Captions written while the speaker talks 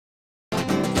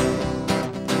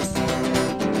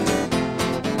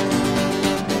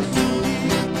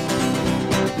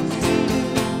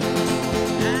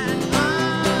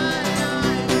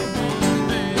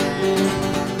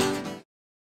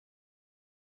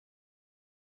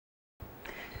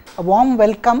A warm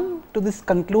welcome to this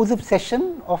conclusive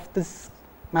session of this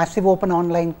massive open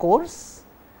online course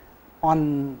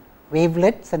on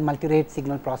wavelets and multirate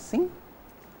signal processing.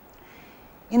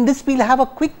 In this we will have a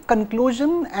quick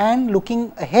conclusion and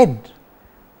looking ahead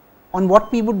on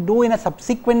what we would do in a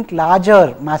subsequent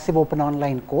larger massive open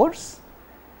online course,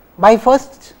 by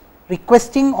first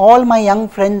requesting all my young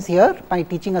friends here, my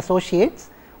teaching associates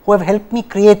who have helped me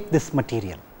create this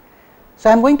material. So,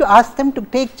 I am going to ask them to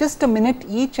take just a minute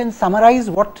each and summarize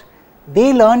what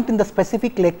they learnt in the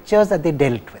specific lectures that they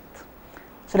dealt with.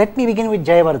 So, let me begin with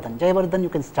Jayavardhan. Jayavardhan, you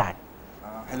can start.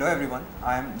 Hello everyone,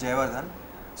 I am Jayavardhan.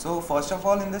 So, first of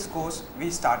all in this course we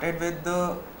started with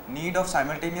the need of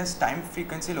simultaneous time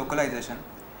frequency localization.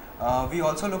 We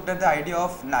also looked at the idea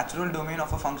of natural domain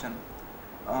of a function.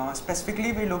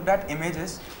 Specifically we looked at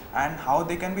images and how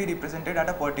they can be represented at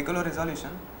a particular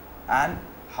resolution, and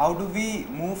how do we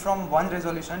move from one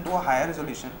resolution to a higher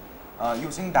resolution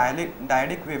using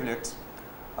dyadic wavelets.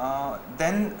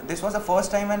 Then this was the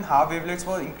first time when half wavelets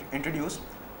were introduced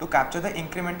to capture the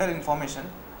incremental information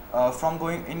from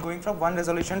going from one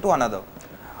resolution to another.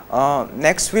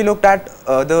 Next we looked at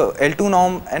the L2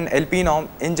 norm and LP norm,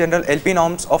 in general LP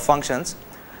norms of functions,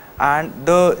 and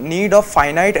the need of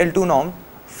finite L2 norm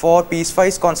for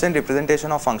piecewise constant representation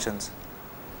of functions.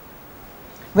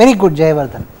 Very good,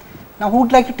 Jayavardhan. Now, who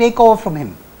would like to take over from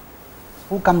him?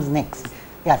 Who comes next?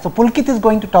 Yeah, so Pulkit is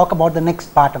going to talk about the next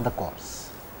part of the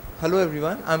course. Hello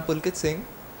everyone, I am Pulkit Singh.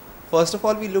 First of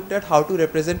all, we looked at how to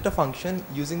represent a function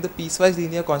using the piecewise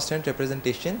linear constant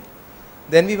representation.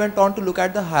 Then we went on to look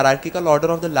at the hierarchical order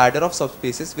of the ladder of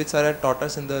subspaces which Sir had taught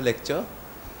us in the lecture.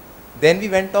 Then we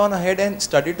went on ahead and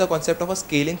studied the concept of a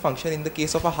scaling function in the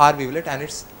case of a Haar wavelet, and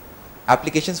its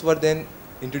applications were then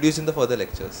introduced in the further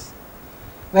lectures.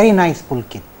 Very nice,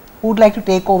 Pulkit. Who would like to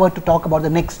take over to talk about the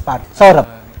next part? Saurabh.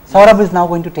 Saurabh is now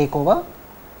going to take over.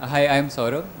 Hi, I am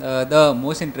Saurabh. The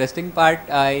most interesting part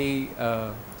I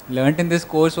learnt in this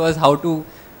course was how to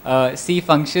see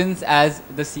functions as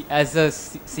a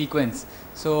sequence.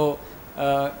 So,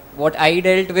 what I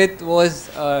dealt with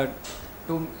was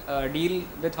to deal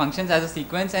with functions as a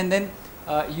sequence and then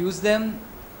use them,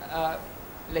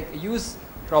 use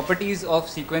properties of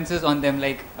sequences on them,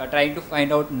 like trying to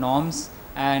find out norms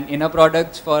and inner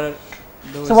products for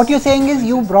those. So, what you are saying is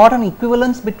you brought an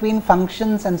equivalence between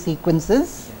functions and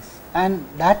sequences. Yes. And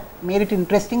that made it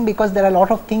interesting because there are a lot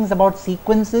of things about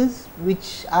sequences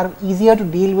which are easier to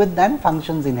deal with than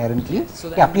functions inherently. Yes.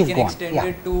 So, yeah, please we go can on. extend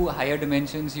it to higher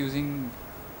dimensions using,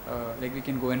 we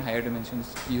can go in higher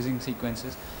dimensions using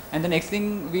sequences. And the next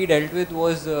thing we dealt with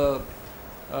was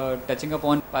touching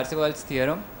upon Parseval's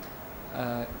theorem.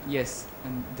 Yes,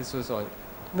 and this was all.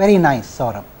 Very nice,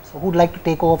 Saurabh. So, who would like to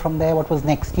take over from there? What was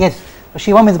next? Yes, so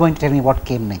Shivam is going to tell me what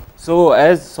came next. So,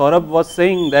 as Saurabh was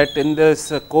saying that in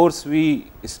this course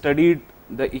we studied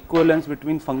the equivalence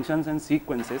between functions and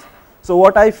sequences. So,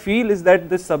 what I feel is that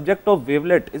this subject of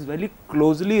wavelet is very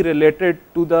closely related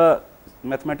to the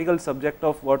mathematical subject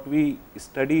of what we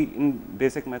study in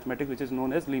basic mathematics, which is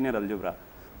known as linear algebra.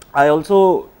 I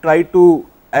also tried to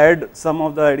add some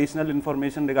of the additional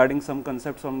information regarding some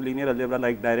concepts from linear algebra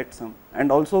like direct sum,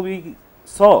 and also we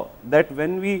saw that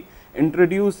when we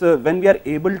introduce, when we are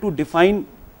able to define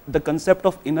the concept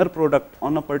of inner product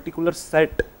on a particular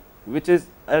set, which is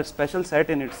a special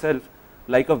set in itself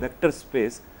like a vector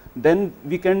space, then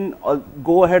we can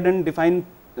go ahead and define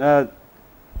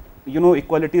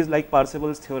equalities like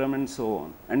Parseval's theorem and so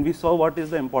on, and we saw what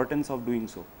is the importance of doing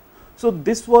so. So,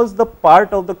 this was the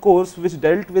part of the course which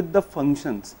dealt with the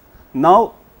functions.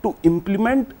 Now, to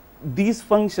implement these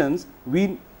functions,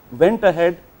 we went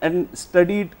ahead and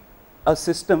studied a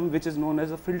system which is known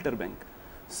as a filter bank.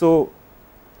 So,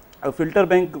 a filter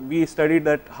bank, we studied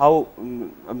that how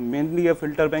mainly a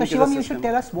filter bank so, is a Shivam, system. you should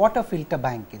tell us what a filter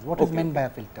bank is. What is meant by a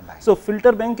filter bank? So,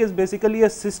 filter bank is basically a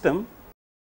system,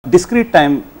 discrete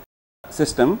time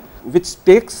system, which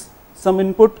takes some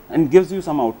input and gives you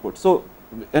some output. So,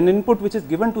 an input which is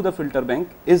given to the filter bank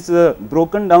is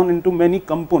broken down into many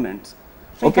components.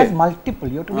 So, it has multiple,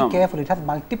 you have to be careful, it has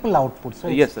multiple outputs. So,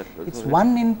 yes, sir. It is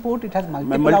one input, it has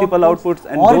multiple outputs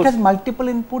and or it has multiple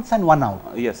inputs and one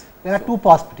output. Yes. There are two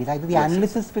possibilities, either the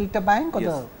analysis filter bank or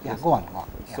the, go on.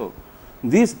 Yeah. So,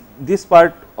 this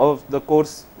part of the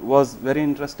course was very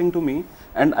interesting to me,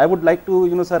 and I would like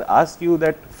to, sir, ask you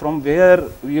that from where,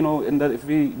 if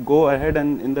we go ahead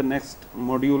and in the next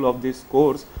module of this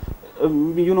course,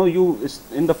 you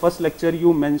in the first lecture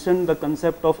you mentioned the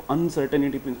concept of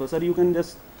uncertainty principle. Sir, you can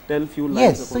just tell few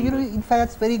lines. Yes, so in fact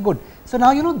that's very good. So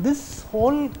now this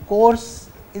whole course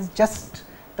is just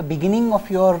the beginning of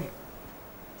your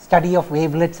study of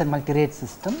wavelets and multirate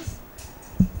systems.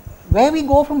 where we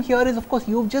go from here is, of course,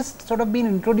 you have just sort of been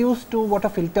introduced to what a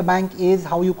filter bank is,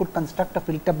 how you could construct a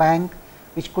filter bank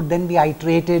which could then be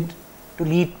iterated to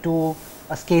lead to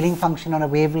a scaling function on a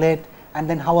wavelet, and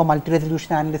then how a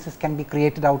multi-resolution analysis can be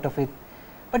created out of it.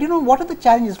 But what are the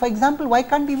challenges? For example, why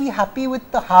can't we be happy with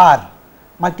the HAR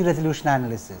multi-resolution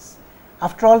analysis?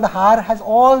 After all, the HAR has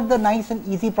all the nice and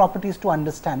easy properties to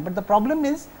understand, but the problem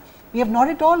is we have not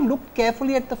at all looked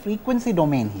carefully at the frequency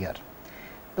domain here.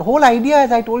 The whole idea,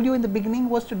 as I told you in the beginning,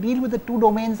 was to deal with the two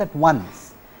domains at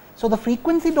once. So, the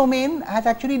frequency domain has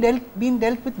actually been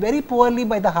dealt with very poorly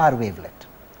by the HAR wavelet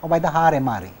or by the HAR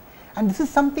MRA, and this is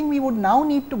something we would now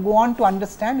need to go on to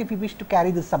understand if we wish to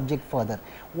carry this subject further.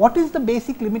 What is the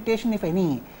basic limitation, if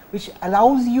any, which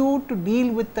allows you to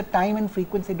deal with the time and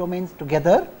frequency domains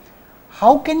together?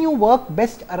 How can you work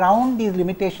best around these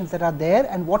limitations that are there,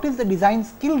 and what is the design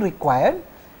skill required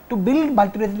to build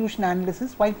multi-resolution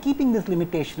analysis while keeping this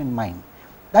limitation in mind?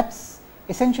 That is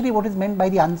essentially what is meant by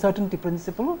the uncertainty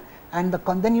principle, and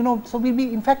then so we will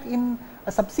be in fact in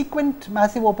a subsequent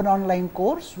massive open online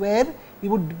course where we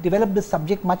would develop this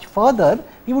subject much further.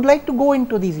 We would like to go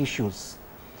into these issues.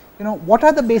 What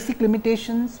are the basic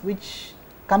limitations which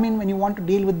come in when you want to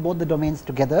deal with both the domains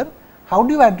together? How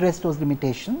do you address those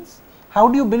limitations? How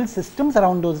do you build systems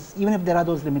around those, even if there are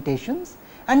those limitations?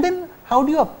 And then how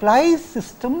do you apply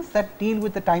systems that deal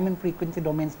with the time and frequency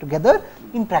domains together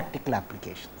in practical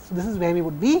applications? So, this is where we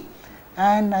would be,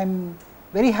 and I am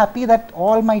very happy that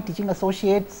all my teaching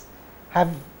associates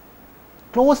have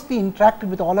closely interacted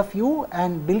with all of you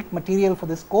and built material for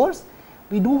this course.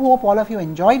 We do hope all of you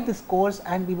enjoyed this course,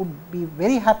 and we would be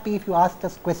very happy if you asked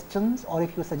us questions or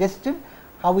if you suggested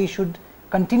how we should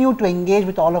continue to engage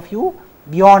with all of you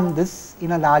beyond this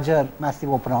in a larger massive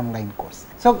open online course.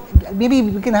 So, maybe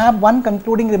we can have one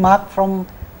concluding remark from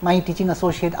my teaching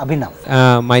associate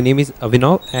Abhinav. My name is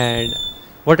Abhinav, and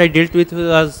what I dealt with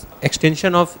was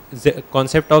extension of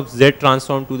concept of Z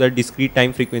transform to the discrete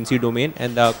time frequency domain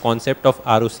and the concept of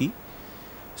ROC.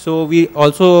 So, we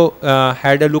also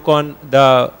had a look on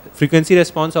the frequency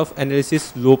response of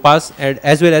analysis low pass and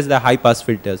as well as the high pass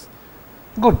filters.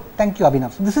 Good, thank you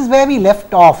Abhinav. So, this is where we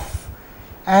left off,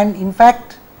 and in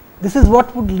fact this is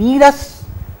what would lead us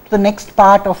to the next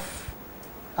part of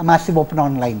a massive open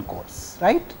online course,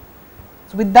 right.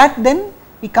 So, with that then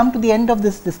we come to the end of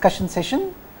this discussion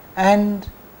session, and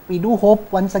we do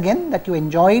hope once again that you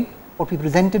enjoyed what we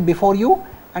presented before you,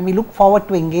 and we look forward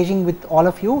to engaging with all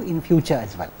of you in future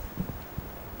as well.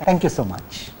 Thank you so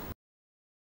much.